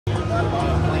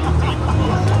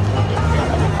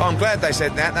I'm glad they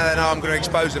said that. Now they know I'm going to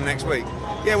expose them next week.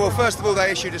 Yeah, well, first of all,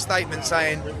 they issued a statement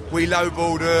saying we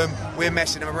lowballed them, we're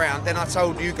messing them around. Then I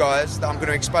told you guys that I'm going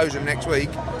to expose them next week.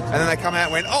 And then they come out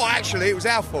and went, oh, actually, it was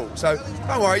our fault. So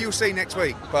don't worry, you'll see next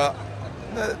week. But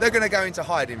they're going to go into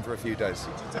hiding for a few days.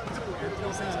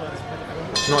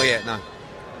 Not yet, no.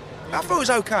 I thought it was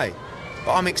okay.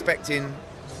 But I'm expecting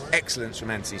excellence from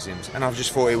Anthony Sims. And I've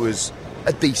just thought it was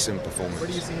a decent performance. What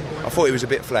do you see? I thought he was a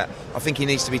bit flat. I think he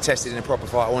needs to be tested in a proper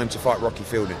fight. I want him to fight Rocky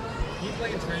Fielding. He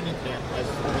played in training camp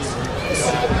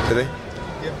as Did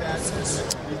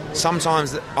he?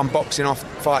 Sometimes I'm boxing off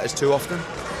fighters too often.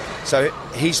 So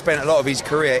he spent a lot of his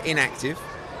career inactive.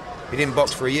 He didn't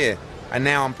box for a year. And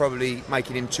now I'm probably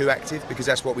making him too active because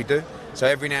that's what we do. So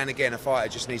every now and again a fighter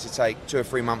just needs to take 2 or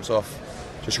 3 months off,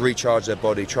 just recharge their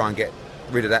body, try and get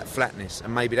rid of that flatness.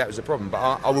 And maybe that was the problem. But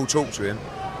I will talk to him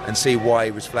and see why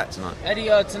he was flat tonight. Eddie,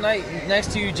 tonight,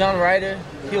 next to you, John Ryder.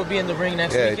 He'll be in the ring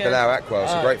next weekend. Yeah, Bilal Akwal.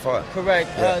 It's a great fight. Correct.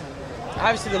 Yeah.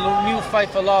 Obviously, the new fight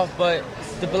fell off, but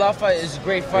the Bilal fight is a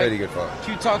great fight. Really good fight.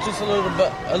 Can you talk to us a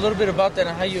little bit about that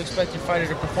and how you expect your fighter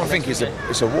to perform? I think it's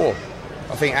a war.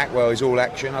 I think Akwal is all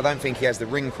action. I don't think he has the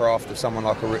ring craft of someone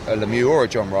like a Lemieux or a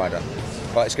John Ryder.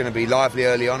 But it's going to be lively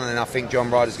early on, and then I think John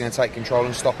Ryder's going to take control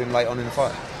and stop him late on in the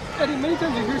fight. Eddie, many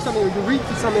times you hear something or you read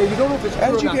something, you don't know if it's true.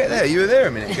 How did you get there? You were there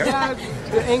a minute ago. Yeah,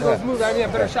 the angle's moved. I need a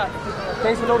better shot.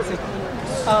 Thanks for noticing.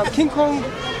 King Kong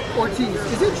Ortiz,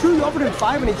 is it true you offered him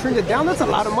 5 and he turned it down? That's a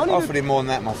lot of money. I offered him more than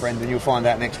that, my friend, and you'll find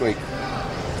out next week.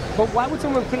 But why would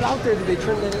someone put it out there that they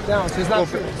turned it down? So it's not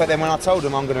true. But then when I told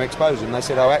them I'm going to expose them, they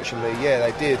said, oh, actually, yeah,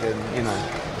 they did, and you know.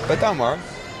 But don't worry,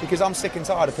 because I'm sick and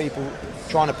tired of people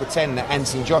trying to pretend that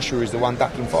Anthony Joshua is the one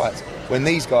ducking fights, when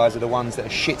these guys are the ones that are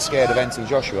shit scared of Anthony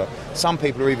Joshua. Some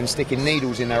people are even sticking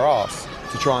needles in their arse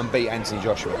to try and beat Anthony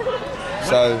Joshua.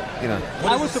 So, you know.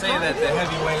 What does it say that the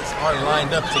heavyweights are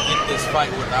lined up to get this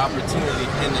fight with the opportunity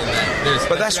pending that?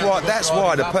 But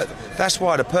that's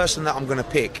why the person that I'm going to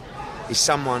pick is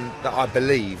someone that I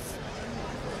believe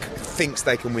thinks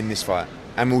they can win this fight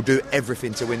and will do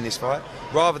everything to win this fight,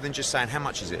 rather than just saying, how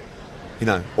much is it? You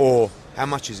know, or how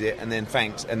much is it, and then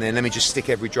thanks, and then let me just stick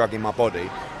every drug in my body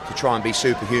to try and be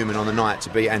superhuman on the night to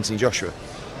beat Anthony Joshua.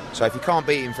 So if you can't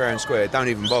beat him fair and square, don't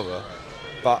even bother.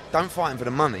 But don't fight him for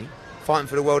the money, fight him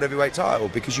for the world heavyweight title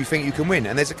because you think you can win.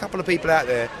 And there's a couple of people out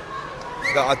there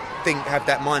that I think have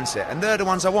that mindset, and they're the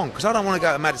ones I want, because I don't want to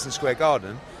go to Madison Square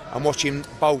Garden and watch him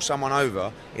bowl someone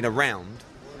over in a round.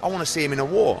 I want to see him in a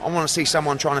war. I want to see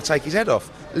someone trying to take his head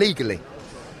off legally.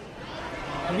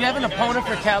 We have an opponent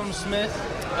for Callum Smith.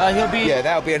 He'll be... Yeah,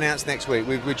 that'll be announced next week.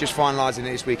 We're just finalising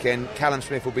it this weekend. Callum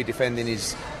Smith will be defending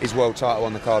his world title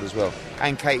on the card as well.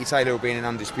 And Katie Taylor will be in an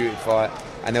undisputed fight.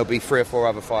 And there'll be 3 or 4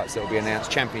 other fights that will be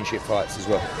announced, championship fights as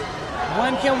well.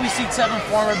 When can we see Tevin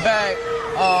Farmer back?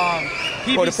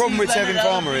 Well, the problem with Tevin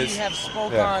Farmer is... We have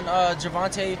spoke on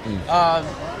Gervonta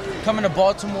coming to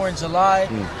Baltimore in July.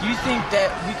 Do you think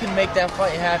that we can make that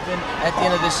fight happen at the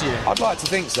end of this year? I'd like to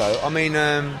think so. I mean...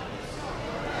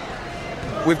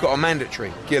 we've got a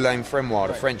mandatory, Guillaume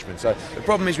Fremont, a Frenchman. So the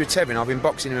problem is with Tevin, I've been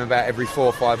boxing him about every 4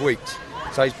 or 5 weeks.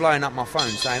 So he's blowing up my phone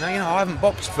saying, oh, you know, I haven't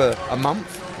boxed for a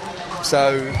month.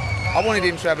 So I wanted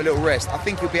him to have a little rest. I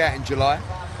think he'll be out in July,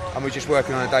 and we're just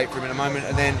working on a date for him at the moment.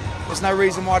 And then there's no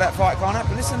reason why that fight can't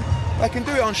happen. Listen, they can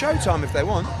do it on Showtime if they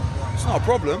want. It's not a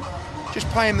problem. Just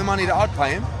pay him the money that I'd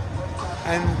pay him,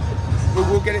 and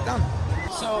we'll get it done.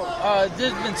 So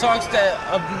there's been talks that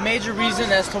a major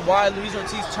reason as to why Luis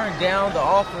Ortiz turned down the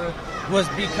offer was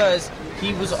because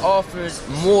he was offered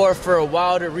more for a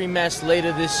Wilder rematch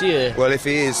later this year. Well, if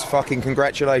he is, fucking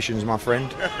congratulations, my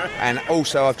friend. And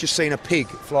also, I've just seen a pig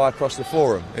fly across the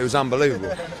forum. It was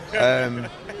unbelievable.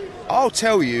 I'll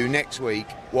tell you next week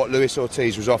what Luis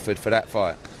Ortiz was offered for that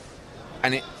fight.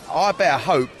 And I better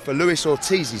hope, for Luis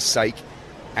Ortiz's sake,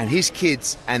 and his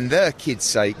kids and their kids'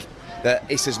 sake, that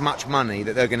it's as much money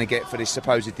that they're going to get for this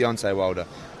supposed Deontay Wilder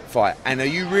fight. And are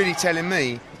you really telling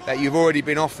me that you've already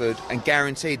been offered and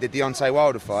guaranteed the Deontay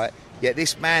Wilder fight, yet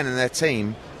this man and their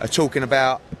team are talking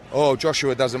about, oh,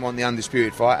 Joshua doesn't want the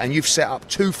undisputed fight, and you've set up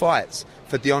 2 fights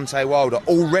for Deontay Wilder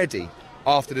already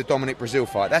after the Dominic Breazeale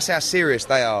fight? That's how serious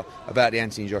they are about the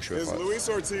Anthony Joshua fight. Is Luis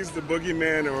Ortiz the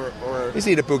boogeyman or... Is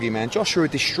he the boogeyman? Joshua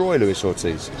would destroy Luis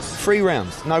Ortiz. 3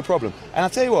 rounds, no problem. And I'll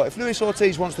tell you what, if Luis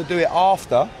Ortiz wants to do it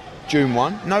after June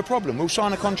 1, no problem. We'll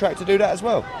sign a contract to do that as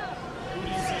well. Who do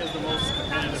you see as the most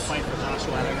competitive fight for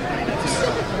Joshua out of everybody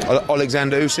that's in the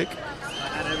Alexander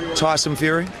Usyk, Tyson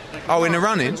Fury. Oh, in the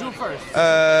running?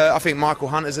 I think Michael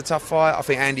Hunter's a tough fight. I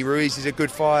think Andy Ruiz is a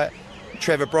good fight.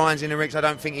 Trevor Bryan's in the mix. I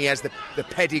don't think he has the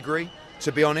pedigree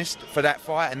to be honest, for that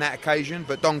fight and that occasion.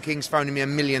 But Don King's phoning me a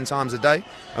million times a day,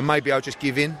 and maybe I'll just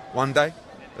give in one day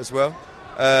as well.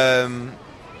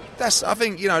 I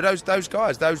think, you know, those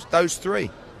guys, those three,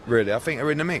 really, I think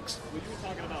are in the mix. What you were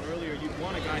talking about earlier, you'd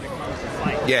want a guy to come to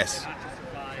fight. Yes. Not just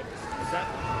survive.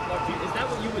 Is that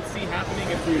what you would see happening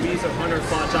if Ruiz or Hunter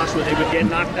fought Joshua? They would get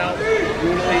knocked out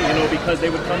brutally, you know, because they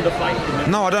would come to fight?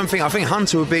 No, I think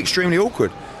Hunter would be extremely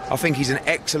awkward. I think he's an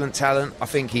excellent talent. I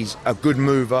think he's a good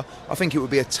mover. I think it would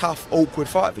be a tough, awkward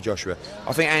fight for Joshua.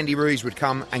 I think Andy Ruiz would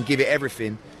come and give it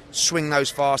everything, swing those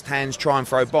fast hands, try and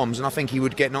throw bombs, and I think he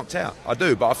would get knocked out. I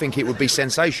do, but I think it would be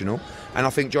sensational, and I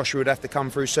think Joshua would have to come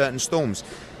through certain storms.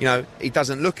 You know, he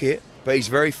doesn't look it, but he's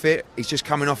very fit. He's just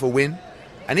coming off a win,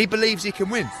 and he believes he can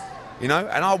win. You know,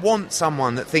 and I want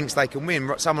someone that thinks they can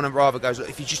win. Someone that rather goes, look,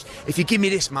 if you give me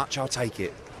this much, I'll take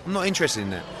it. I'm not interested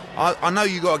in that. I know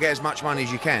you've got to get as much money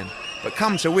as you can, but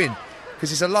come to win,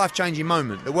 because it's a life-changing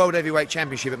moment. The World Heavyweight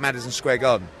Championship at Madison Square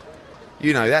Garden.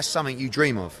 You know, that's something you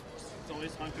dream of. So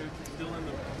is Hunter still in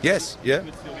the... Yes, yeah.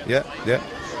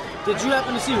 Did you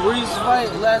happen to see Ruiz's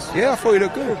fight last? Yeah, I thought he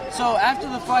looked good. So after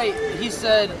the fight, he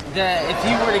said that if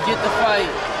he were to get the fight,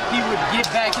 he would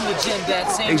get back in the gym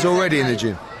that same. He's already in the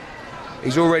gym.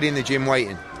 He's already in the gym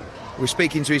waiting. We're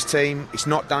speaking to his team. It's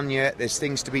not done yet. There's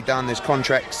things to be done. There's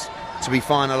contracts to be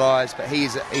finalised. But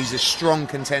he's a strong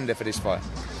contender for this fight.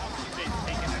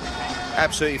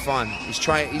 Absolutely fine.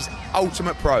 He's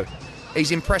ultimate pro.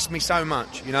 He's impressed me so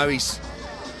much. You know, he's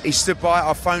stood by.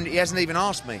 I phoned. He hasn't even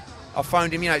asked me. I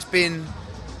phoned him. You know, it's been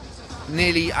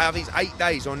nearly, I think it's 8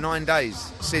 days or 9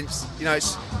 days since. You know,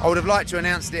 I would have liked to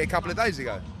announce it a couple of days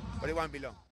ago, but it won't be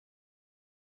long.